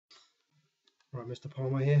Right, Mr.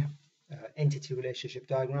 Palmer here. Entity relationship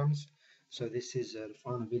diagrams. So this is the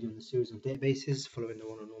final video in the series on databases following the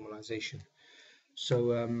one on normalization.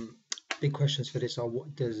 So big questions for this are: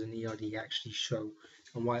 what does an ERD actually show,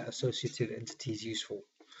 and why are associative entities useful?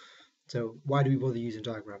 So why do we bother using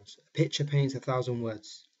diagrams? A picture paints 1,000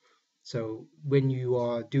 words. So when you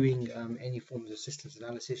are doing any forms of systems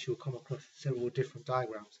analysis, you'll come across several different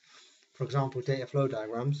diagrams. For example, data flow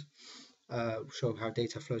diagrams show how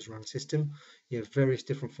data flows around the system. You have various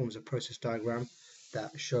different forms of process diagram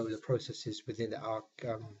that show the processes within that are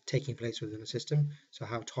taking place within the system, so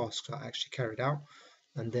how tasks are actually carried out.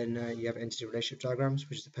 And then you have entity relationship diagrams,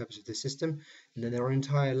 which is the purpose of the system. And then there are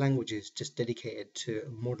entire languages just dedicated to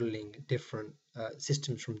modeling different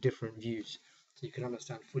systems from different views, so you can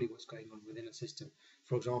understand fully what's going on within a system.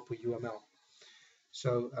 For example, UML.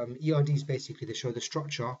 So ERDs basically, they show the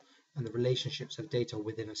structure and the relationships of data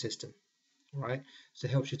within a system. Right, so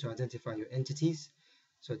it helps you to identify your entities.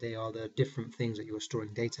 So they are the different things that you are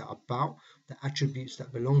storing data about, the attributes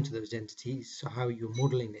that belong to those entities, so how you're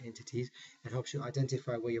modeling the entities, and helps you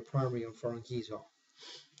identify where your primary and foreign keys are.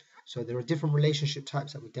 So there are different relationship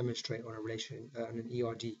types that we demonstrate on an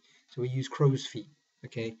ERD. So we use crow's feet.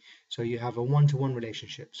 Okay, so you have a one-to-one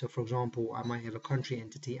relationship. So for example, I might have a country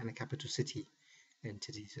entity and a capital city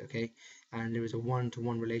entities. Okay, and there is a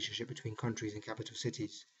one-to-one relationship between countries and capital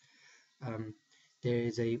cities. There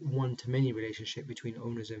is a one-to-many relationship between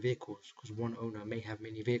owners and vehicles, because one owner may have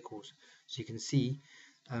many vehicles. So you can see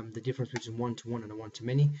the difference between one-to-one and a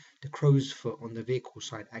one-to-many. The crow's foot on the vehicle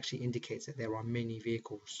side actually indicates that there are many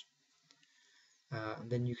vehicles. And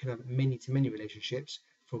then you can have many-to-many relationships.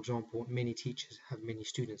 For example, many teachers have many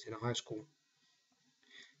students in a high school.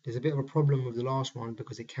 There's a bit of a problem with the last one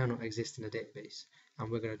because it cannot exist in a database,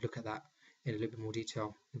 and we're going to look at that in a little bit more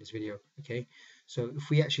detail in this video. Okay, so if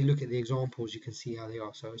we actually look at the examples, you can see how they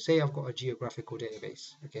are. So say I've got a geographical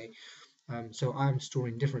database. Okay, so I'm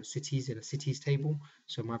storing different cities in a cities table.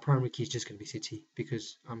 So my primary key is just going to be city,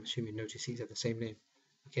 because I'm assuming no two cities have the same name.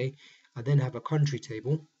 Okay, I then have a country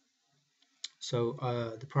table. So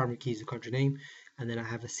the primary key is the country name, and then I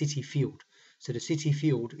have a city field. So the city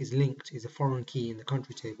field is linked, is a foreign key in the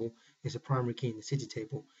country table, is a primary key in the city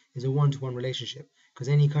table, is a one-to-one relationship, because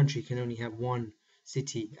any country can only have one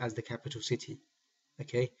city as the capital city.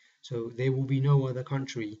 Okay, so there will be no other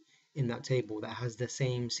country in that table that has the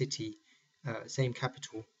same city, same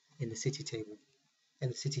capital in the city table, in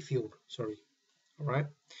the city field, sorry. All right,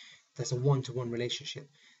 that's a one-to-one relationship.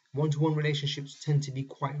 One-to-one relationships tend to be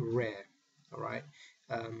quite rare. All right,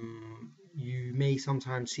 you may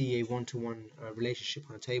sometimes see a one-to-one relationship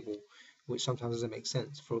on a table, which sometimes doesn't make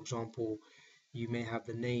sense. For example, you may have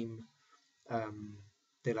the name,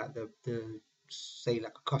 they like the say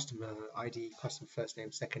like a customer ID, customer first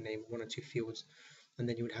name, second name, one or two fields, and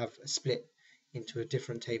then you would have a split into a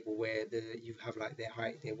different table where you have like their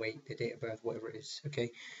height, their weight, their date of birth, whatever it is.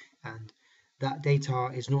 Okay, and that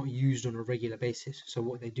data is not used on a regular basis. So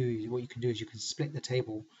what you can do is you can split the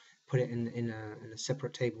table, put it in a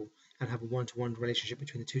separate table, and have a one-to-one relationship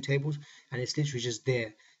between the two tables, and it's literally just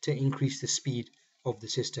there to increase the speed of the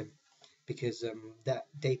system, because that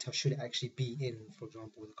data should actually be in, for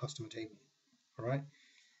example, the customer table. All right.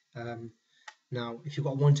 Now, if you've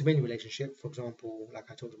got a one-to-many relationship, for example, like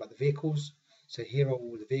I talked about the vehicles, so here are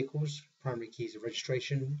all the vehicles, primary keys of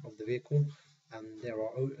registration of the vehicle, and there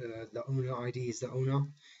are the owner ID is the owner,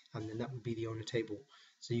 and then that would be the owner table.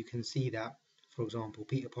 So you can see that, for example,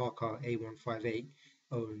 Peter Parker A158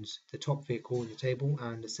 owns the top vehicle in the table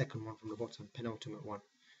and the second one from the bottom, penultimate one.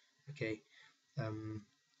 Okay,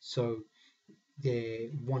 so the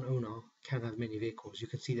one owner can have many vehicles. You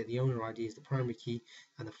can see that the owner ID is the primary key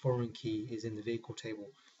and the foreign key is in the vehicle table.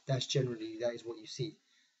 That is what you see.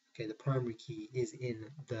 Okay, the primary key is in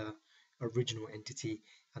the original entity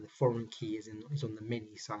and the foreign key is on the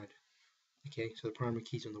many side. Okay, so the primary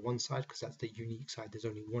key is on the one side because that's the unique side, there's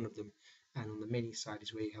only one of them, and on the many side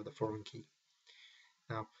is where you have the foreign key.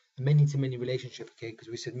 Now, a many-to-many relationship, okay, because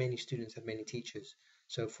we said many students have many teachers.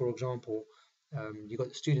 So for example, you got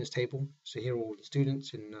the students table. So here are all the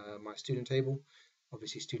students in my student table.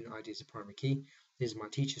 Obviously, student ID is the primary key. This is my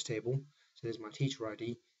teachers table. So there's my teacher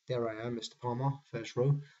ID. There I am, Mr. Palmer, first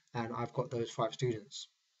row, and I've got those 5 students.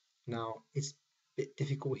 Now, it's a bit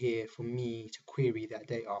difficult here for me to query that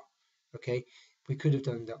data. Okay, we could have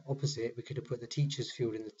done the opposite. We could have put the teachers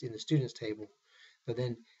field in the students table, but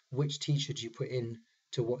then which teacher do you put in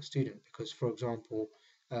to what student? Because for example,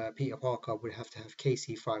 Peter Parker would have to have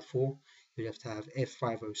KC54, you'd have to have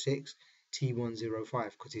F506,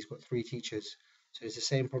 T105, because he's got 3 teachers. So it's the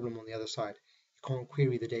same problem on the other side. You can't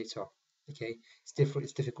query the data. Okay, it's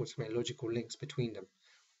difficult to make logical links between them.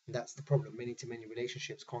 That's the problem. Many-to-many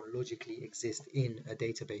relationships can't logically exist in a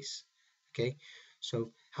database. Okay,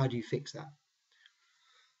 so how do you fix that?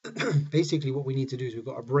 Basically, what we need to do is we've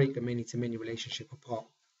got to break a many-to-many relationship apart.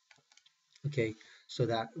 Okay, so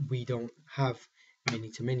that we don't have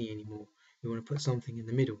many-to-many anymore. We want to put something in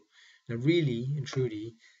the middle. Now, really and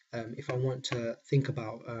truly, if I want to think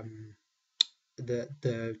about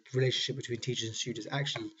the relationship between teachers and students,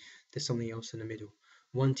 actually, there's something else in the middle.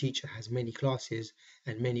 One teacher has many classes,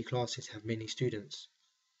 and many classes have many students.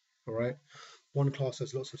 All right, one class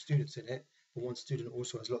has lots of students in it, but one student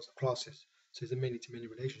also has lots of classes. So it's a many-to-many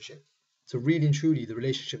relationship. So really and truly, the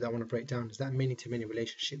relationship that I want to break down is that many-to-many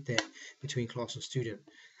relationship there between class and student.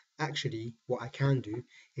 Actually, what I can do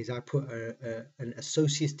is I put an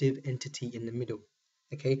associative entity in the middle.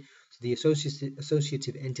 Okay, so the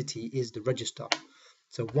associative entity is the register.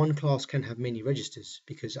 So one class can have many registers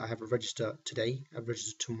because I have a register today, I have a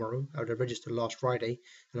register tomorrow, I have a register last Friday,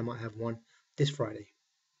 and I might have one this Friday.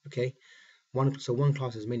 Okay, so one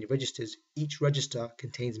class has many registers. Each register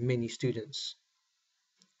contains many students,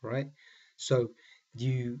 right? So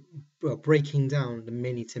you are breaking down the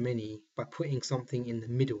many to many by putting something in the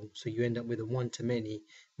middle, so you end up with a one to many,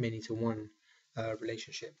 many to one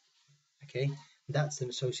relationship. Okay, that's an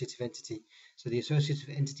associative entity. So the associative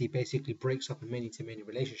entity basically breaks up a many to many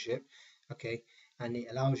relationship. Okay, and it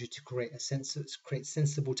allows you to create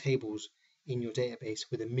sensible tables in your database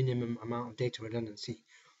with a minimum amount of data redundancy.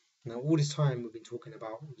 Now, all this time we've been talking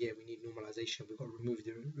about, yeah, we need normalization. We've got to remove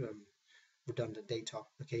the redundant data.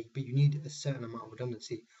 Okay, but you need a certain amount of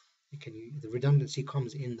redundancy. The redundancy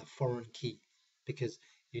comes in the foreign key because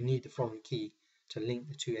you need the foreign key to link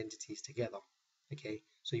the two entities together. Okay,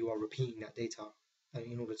 so you are repeating that data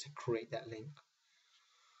in order to create that link.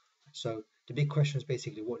 So the big question is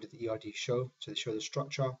basically, what did the ERDs show? So they show the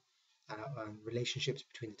structure and relationships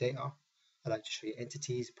between the data. I like to show you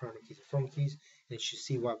entities, primary keys and foreign keys, and you should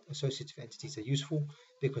see why associative entities are useful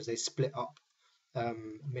because they split up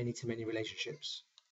many-to-many relationships.